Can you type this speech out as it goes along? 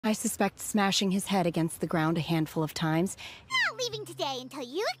I suspect smashing his head against the ground a handful of times. Not leaving today until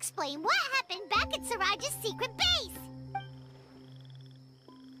you explain what happened back at Siraj's secret base.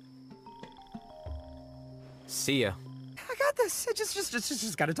 See ya. I got this. I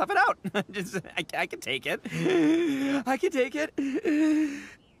just gotta tough it out. I can take it. I can take it.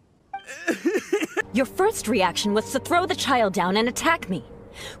 Your first reaction was to throw the child down and attack me.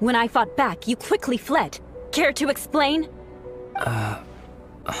 When I fought back, you quickly fled. Care to explain?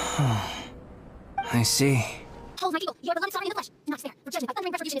 I see. Hold my people. You are beloved sovereign in the flesh. Do not despair. For judgment, a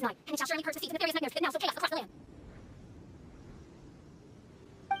thundering retribution is nigh, and it shall surely hurt the seas and nefarious nightmares that now sow chaos across the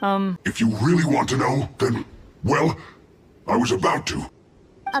land. If you really want to know, then, well, I was about to.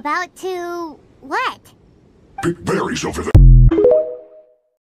 About to what? Pick berries over there.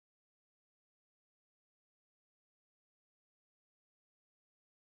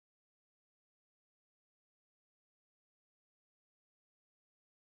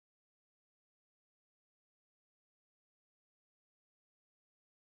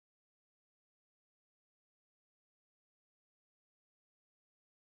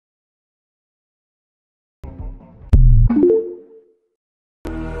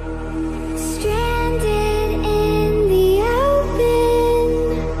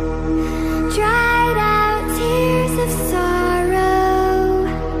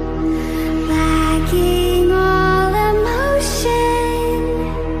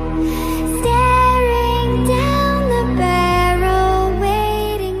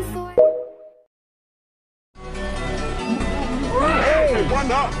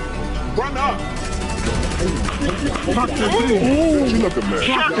 Run up! Shut the thing! She looking mad.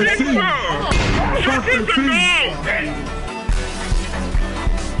 Shut the thing! Shut the thing!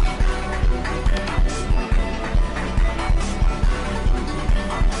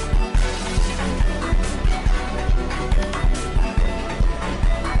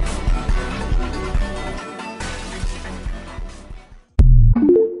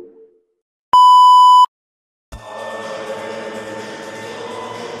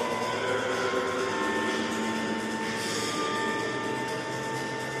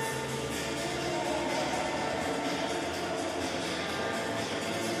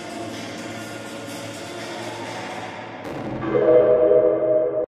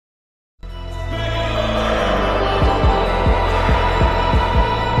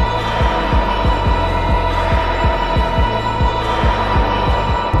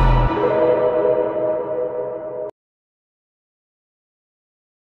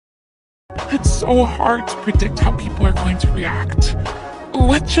 It's so hard to predict how people are going to react.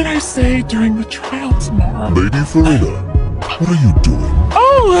 What should I say during the trial tomorrow? Lady Furina, what are you doing?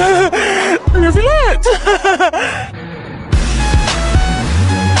 Oh, Rivulet!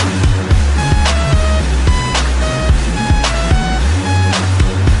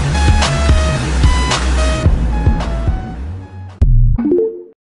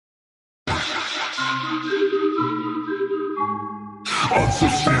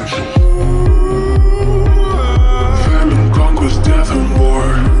 Unsubstantial. Venom, conquest, death, and war.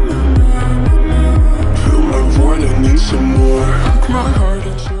 Fill my void, I need some more. My heart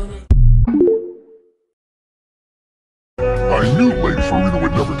and service. I knew Lady Furina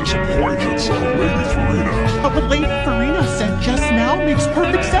would never disappoint. That's Lady Furina. But what Lady Furina said just now makes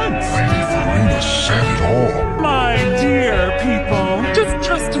perfect sense. Lady Furina said it all. My dear people, just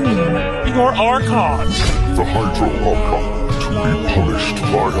trust me. You're Archon. The Hydro Archon to be punished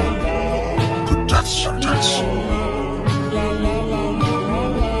by the death sentence.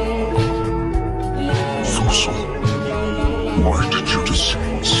 Fussel, why did you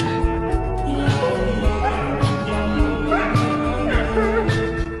deceive us?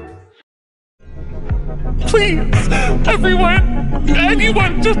 Please, everyone,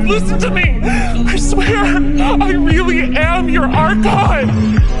 anyone, just listen to me. I swear, I really am your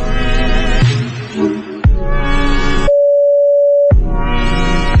Archon.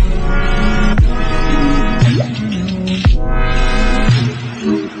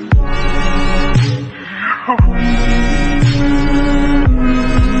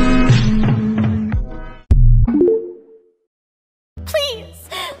 Please,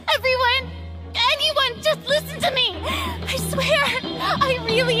 everyone, anyone, just listen to me. I swear, I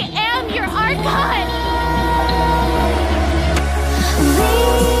really am your Archon.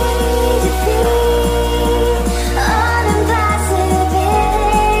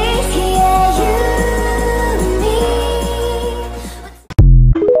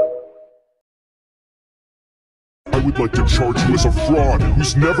 I would like to charge you as a fraud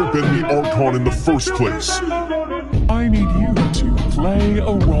who's never been the Archon in the first place. I need you to play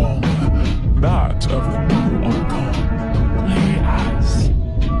a role, that of the new Archon. Play as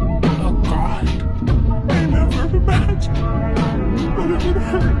It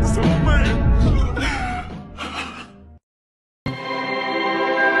hurts so much.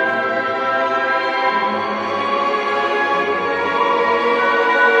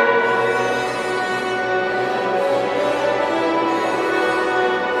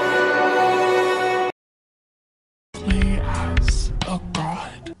 As a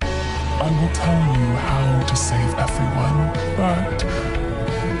god, I will tell you how to save everyone, but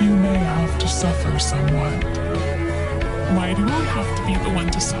you may have to suffer somewhat. Why do I have to be the one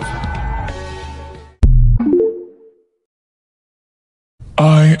to suffer?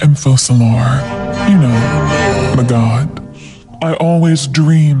 I am Focalor, you know, the god. I always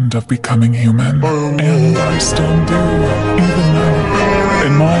dreamed of becoming human, and I still do, even now.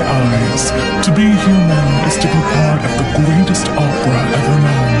 In my eyes, to be human is to be part of the greatest opera ever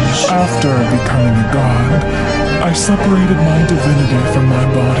known. After becoming a god, I separated my divinity from my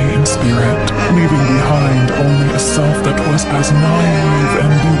body and spirit, leaving behind only a self that was as naive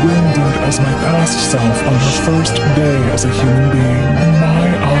and bewildered as my past self on her first day as a human being. In my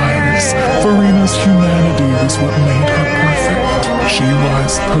eyes, Furina's humanity was what made her perfect. She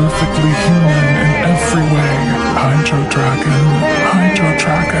was perfectly human in every way. Hydro Dragon,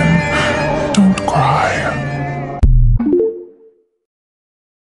 don't cry.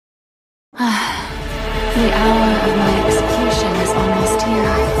 The hour of my execution is almost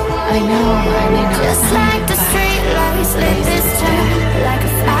here. I know I may not Just like the street lights lit this town, like a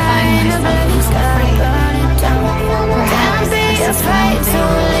fire in a blaze, gotta burn it down. Can't be afraid to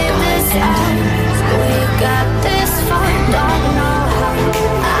leave this out. We got this.